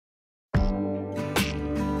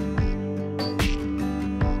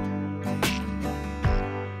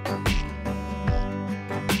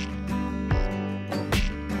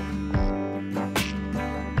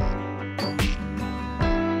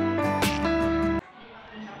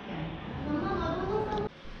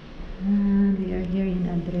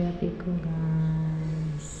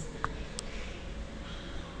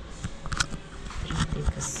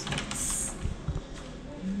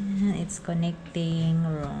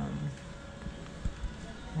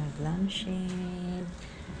lampshade,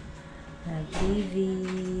 TV.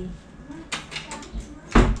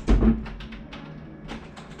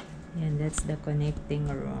 And that's the connecting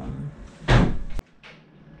room.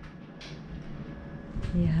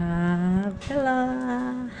 We have,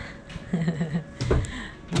 hello!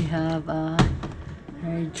 We have a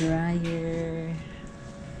hair dryer.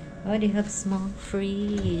 Oh, they have small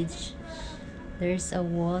fridge. There's a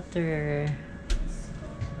water.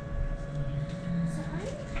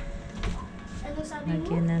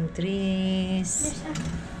 Lagyan ng trees.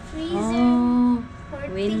 Oh,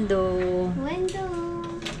 window.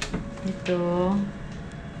 Ito,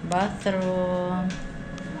 bathroom.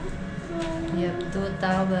 You have 2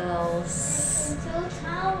 towels.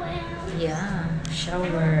 Yeah,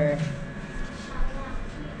 shower.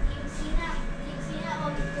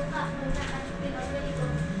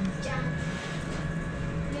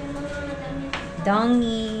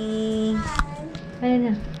 Dongy. Ano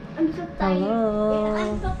na? I'm so tired. Hello.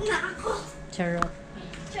 Antok na ako. Charot.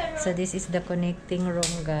 So this is the connecting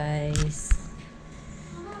room, guys.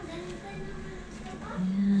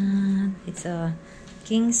 Ayan. It's a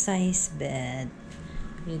king size bed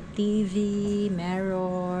with TV,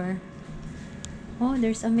 mirror. Oh,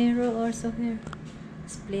 there's a mirror also here.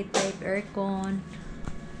 Split type aircon.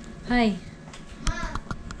 Hi.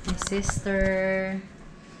 My sister.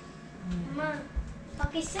 Ma,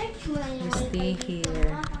 paki-search mo You yung stay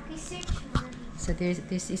here. Paki-search mo. So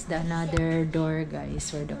this is the another door,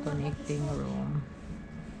 guys, for the connecting room.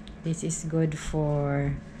 This is good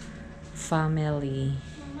for family.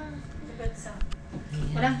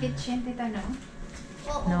 Ayan. Walang kitchen, tita, no?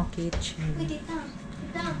 Oo. No kitchen. Uy, tita.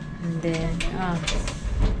 Tita. And then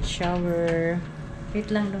shower.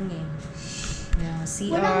 Wait lang lungi. Yeah,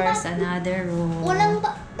 CR's, another room. Walang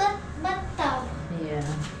bathtub. Yeah.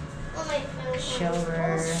 Oh my God.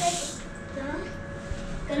 Shower. Huh?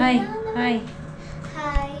 Hi. Ganda naman. Hi.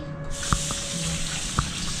 Hi.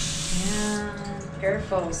 Yeah.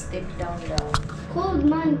 Careful. Step down. Cold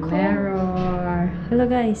man, cold. Mirror. Hello,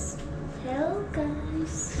 guys. Hello,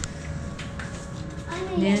 guys.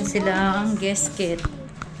 Ano Yan yan? sila ang guest kit.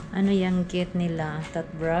 Ano yung kit nila?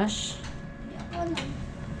 Toothbrush. Wala.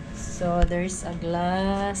 So, there's a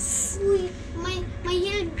glass. Uy, may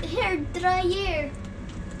hair dryer.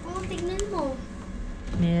 Oh, tignan mo.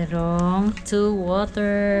 Merong 2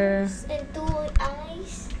 water. And 2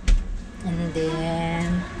 eyes. And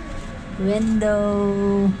then,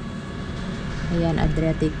 window. Ayan,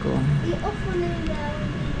 Adriatico. I-off mo na lang.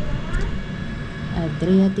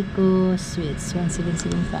 Adriatico Suites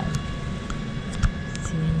 1775.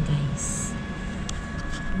 So, yan, guys.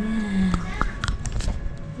 Yan.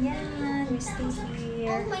 Yan, we stay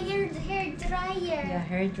here. Oh, my hair dryer. Yeah,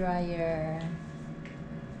 hair dryer.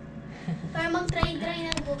 Para mag-dry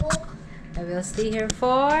ng buhok. I will stay here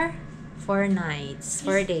for 4 nights,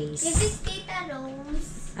 4 days. This is Tita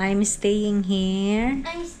Rose. I'm staying here.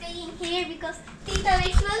 I'm staying here because Tita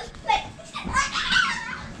makes me like...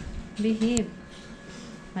 Behave.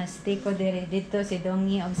 Mas stay ko dito si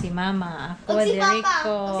Dongi o si Mama. Ako O si diri Papa.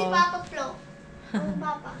 ko. O si Papa Flo. O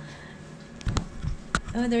Papa.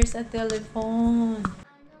 Oh, there's a telephone.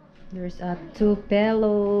 There's a 2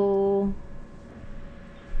 pillow.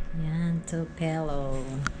 Yan, 2 pillow.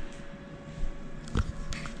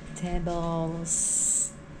 Tables.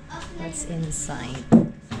 What's inside?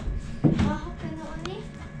 Mahok ka na ulit.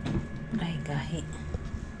 Ay, gahi.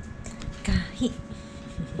 Gahi.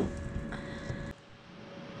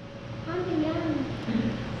 Ano yan?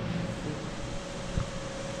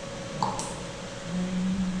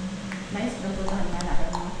 Nice, natutuhan nga na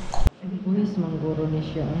kayo. Uy, mangguro ni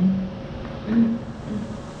siya.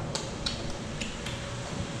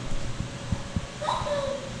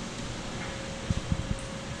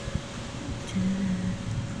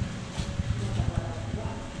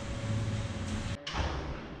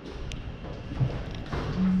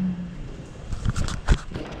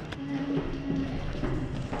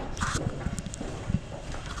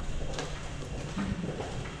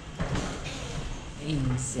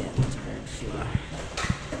 Insert third floor.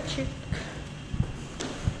 Check.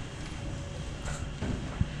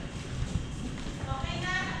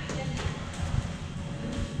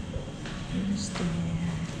 Who's there?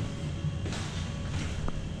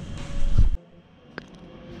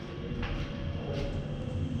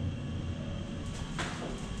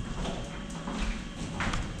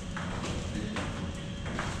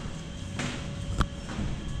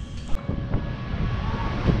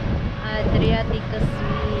 Adriatico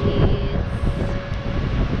Suites.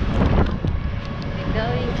 We're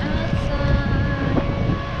going outside.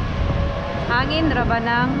 Hangin ra ba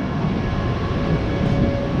nang?